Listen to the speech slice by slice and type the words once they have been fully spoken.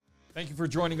Thank you for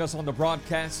joining us on the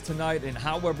broadcast tonight. And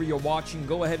however you're watching,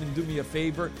 go ahead and do me a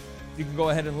favor. If you can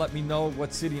go ahead and let me know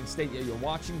what city and state you're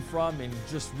watching from. And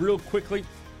just real quickly,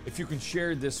 if you can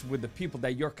share this with the people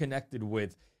that you're connected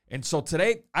with. And so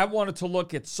today, I wanted to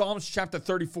look at Psalms chapter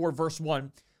 34, verse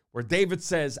 1, where David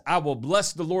says, I will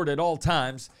bless the Lord at all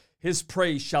times. His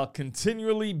praise shall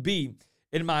continually be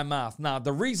in my mouth. Now,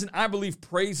 the reason I believe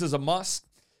praise is a must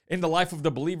in the life of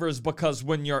the believer is because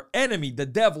when your enemy, the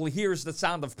devil, hears the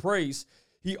sound of praise,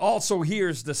 he also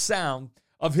hears the sound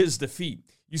of his defeat.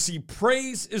 You see,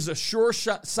 praise is a sure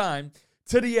sign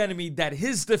to the enemy that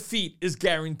his defeat is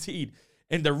guaranteed.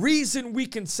 And the reason we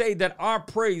can say that our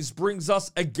praise brings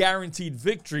us a guaranteed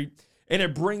victory and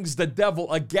it brings the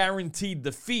devil a guaranteed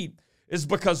defeat is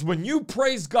because when you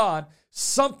praise God,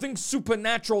 something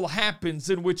supernatural happens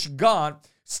in which God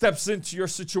steps into your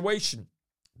situation.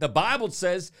 The Bible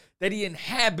says that he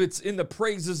inhabits in the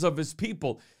praises of his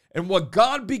people. And what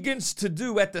God begins to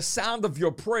do at the sound of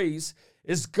your praise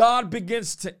is God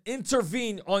begins to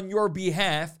intervene on your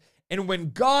behalf. And when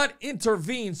God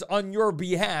intervenes on your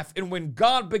behalf and when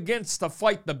God begins to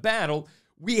fight the battle,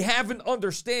 we have an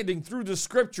understanding through the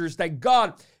scriptures that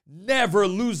God never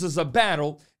loses a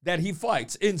battle that he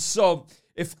fights. And so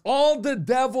if all the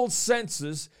devil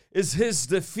senses is his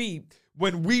defeat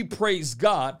when we praise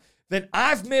God, then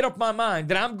I've made up my mind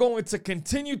that I'm going to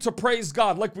continue to praise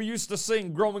God like we used to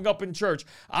sing growing up in church.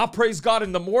 I'll praise God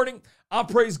in the morning, I'll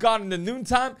praise God in the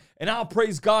noontime, and I'll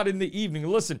praise God in the evening.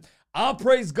 Listen, I'll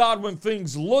praise God when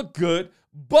things look good,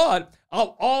 but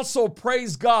I'll also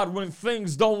praise God when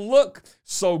things don't look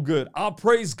so good. I'll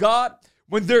praise God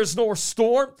when there's no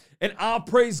storm, and I'll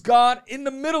praise God in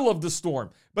the middle of the storm.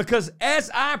 Because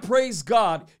as I praise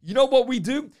God, you know what we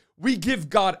do? We give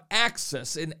God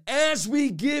access. And as we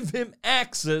give him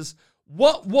access,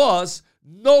 what was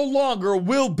no longer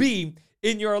will be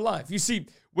in your life. You see,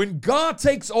 when God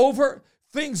takes over,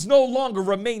 things no longer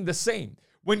remain the same.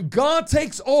 When God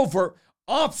takes over,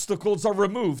 obstacles are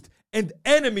removed and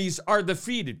enemies are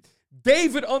defeated.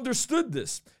 David understood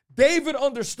this. David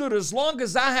understood as long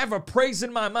as I have a praise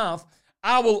in my mouth,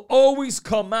 I will always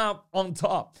come out on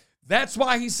top. That's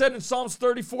why he said in Psalms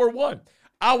 34:1,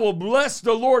 I will bless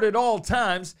the Lord at all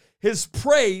times. His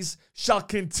praise shall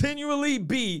continually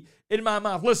be in my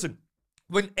mouth. Listen,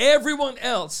 when everyone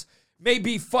else may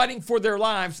be fighting for their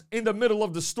lives in the middle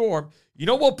of the storm, you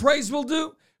know what praise will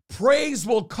do? Praise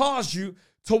will cause you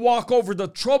to walk over the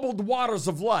troubled waters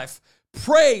of life.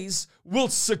 Praise will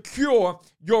secure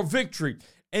your victory.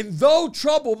 And though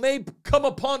trouble may come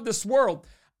upon this world,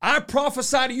 I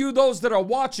prophesy to you, those that are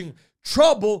watching,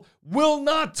 trouble will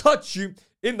not touch you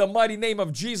in the mighty name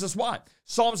of Jesus. Why?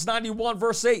 Psalms 91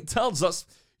 verse 8 tells us,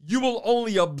 you will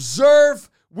only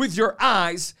observe with your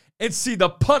eyes and see the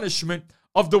punishment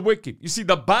of the wicked. You see,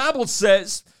 the Bible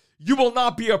says you will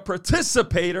not be a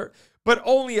participator, but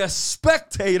only a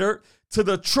spectator to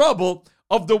the trouble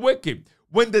of the wicked.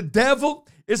 When the devil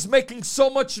is making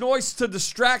so much noise to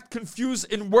distract, confuse,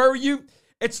 and worry you,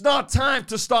 it's not time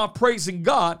to stop praising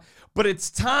God, but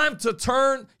it's time to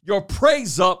turn your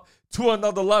praise up to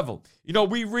another level. You know,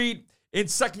 we read in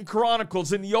 2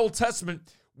 Chronicles in the Old Testament,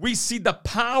 we see the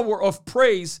power of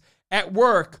praise at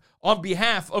work on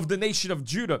behalf of the nation of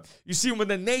Judah. You see, when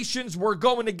the nations were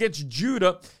going against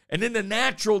Judah, and in the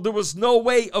natural, there was no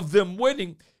way of them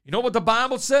winning, you know what the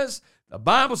Bible says? The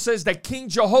Bible says that King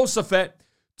Jehoshaphat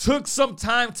took some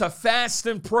time to fast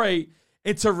and pray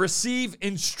and to receive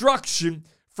instruction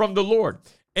from the Lord.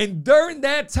 And during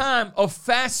that time of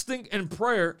fasting and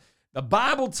prayer, the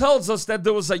Bible tells us that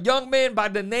there was a young man by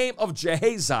the name of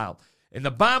Jehaziel. And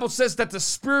the Bible says that the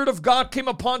Spirit of God came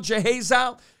upon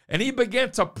Jehaziel and he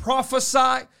began to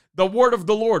prophesy the word of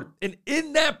the Lord. And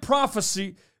in that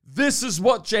prophecy, this is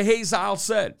what Jehaziel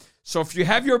said. So if you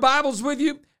have your Bibles with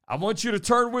you, I want you to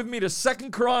turn with me to 2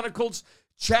 Chronicles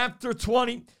chapter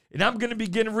 20. And I'm going to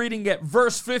begin reading at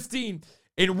verse 15.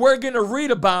 And we're going to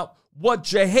read about what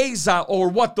Jehaziel, or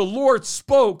what the Lord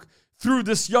spoke through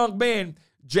this young man,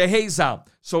 Jehaziel.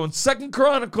 So in 2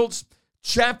 Chronicles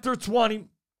chapter 20,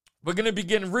 we're going to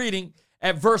begin reading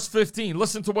at verse 15.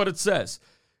 Listen to what it says.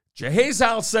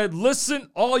 Jehaziel said, listen,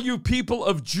 all you people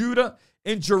of Judah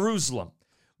and Jerusalem.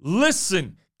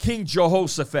 Listen, King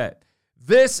Jehoshaphat.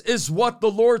 This is what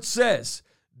the Lord says.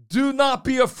 Do not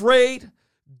be afraid.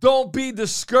 Don't be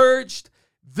discouraged.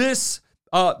 This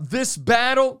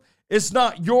battle is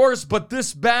not yours, but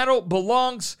this battle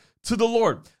belongs to the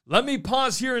Lord. Let me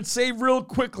pause here and say real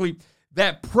quickly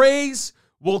that praise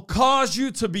will cause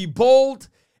you to be bold,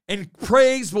 and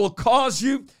praise will cause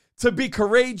you to be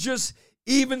courageous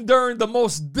even during the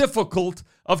most difficult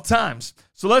of times.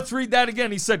 So let's read that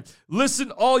again. He said,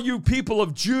 listen, all you people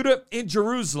of Judah and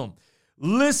Jerusalem.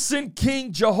 Listen,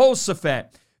 King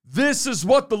Jehoshaphat. This is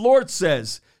what the Lord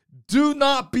says. Do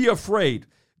not be afraid.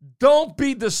 Don't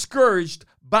be discouraged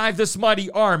by this mighty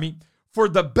army, for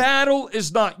the battle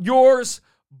is not yours,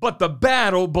 but the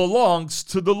battle belongs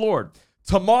to the Lord.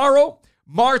 Tomorrow,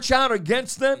 march out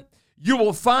against them. You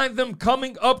will find them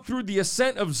coming up through the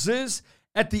ascent of Ziz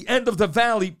at the end of the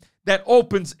valley that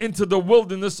opens into the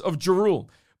wilderness of Jeruel.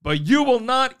 But you will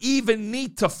not even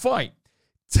need to fight.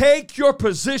 Take your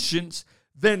positions,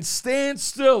 then stand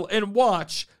still and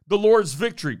watch the Lord's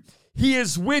victory. He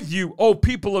is with you, O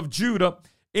people of Judah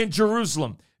and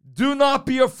Jerusalem. Do not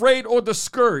be afraid or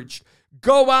discouraged.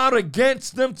 Go out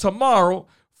against them tomorrow,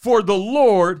 for the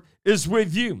Lord is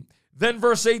with you. Then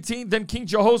verse 18, then King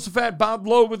Jehoshaphat bowed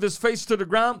low with his face to the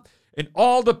ground, and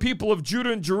all the people of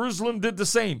Judah and Jerusalem did the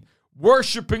same,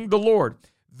 worshiping the Lord.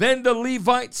 Then the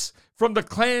Levites from the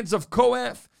clans of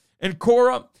Kohath and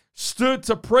Korah stood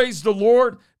to praise the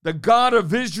Lord, the God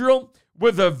of Israel,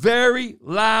 with a very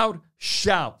loud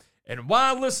shout. And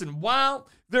while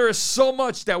there is so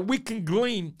much that we can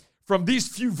glean from these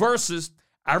few verses,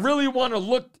 I really want to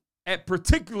look at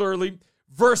particularly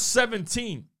verse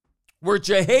 17, where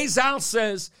Jehaziel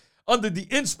says, under the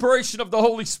inspiration of the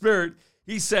Holy Spirit,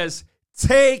 he says,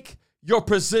 take your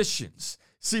positions.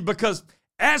 See, because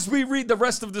as we read the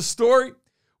rest of the story,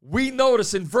 we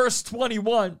notice in verse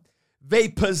 21, they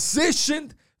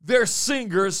positioned their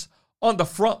singers on the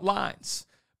front lines.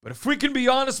 But if we can be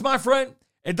honest, my friend,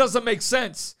 it doesn't make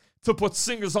sense to put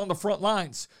singers on the front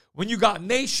lines when you got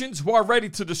nations who are ready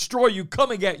to destroy you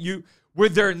coming at you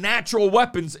with their natural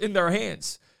weapons in their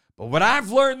hands. But what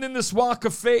I've learned in this walk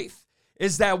of faith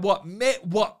is that what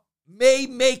may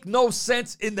make no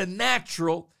sense in the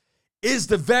natural is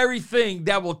the very thing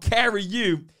that will carry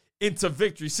you into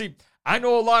victory. See, I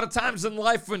know a lot of times in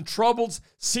life when troubles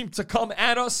seem to come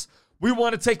at us, we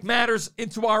want to take matters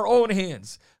into our own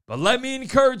hands. But let me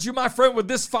encourage you, my friend, with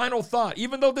this final thought.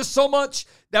 Even though there's so much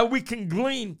that we can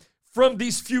glean from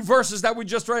these few verses that we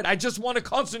just read, I just want to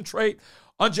concentrate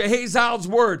on Jehaziel's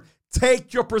word.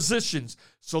 Take your positions.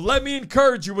 So let me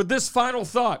encourage you with this final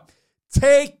thought.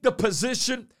 Take the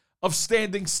position of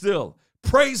standing still,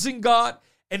 praising God,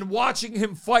 and watching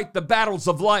him fight the battles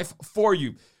of life for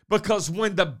you. Because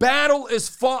when the battle is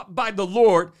fought by the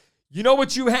Lord, you know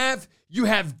what you have? You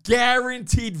have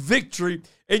guaranteed victory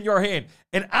in your hand.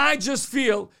 And I just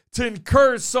feel to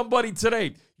encourage somebody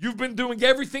today. You've been doing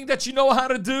everything that you know how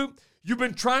to do. You've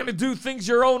been trying to do things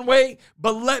your own way.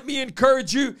 But let me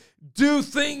encourage you, do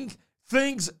things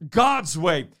God's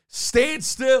way. Stand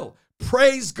still,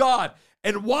 praise God,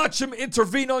 and watch him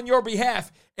intervene on your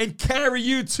behalf and carry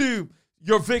you to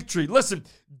your victory. Listen,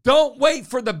 don't wait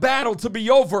for the battle to be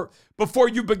over before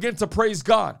you begin to praise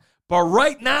God. But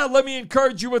right now, let me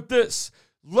encourage you with this.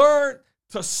 Learn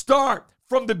to start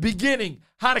from the beginning,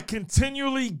 how to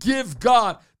continually give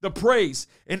God the praise.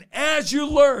 And as you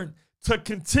learn to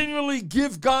continually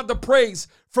give God the praise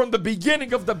from the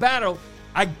beginning of the battle,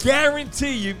 I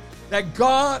guarantee you that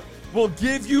God will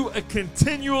give you a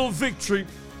continual victory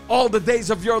all the days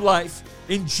of your life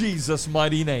in Jesus'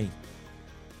 mighty name.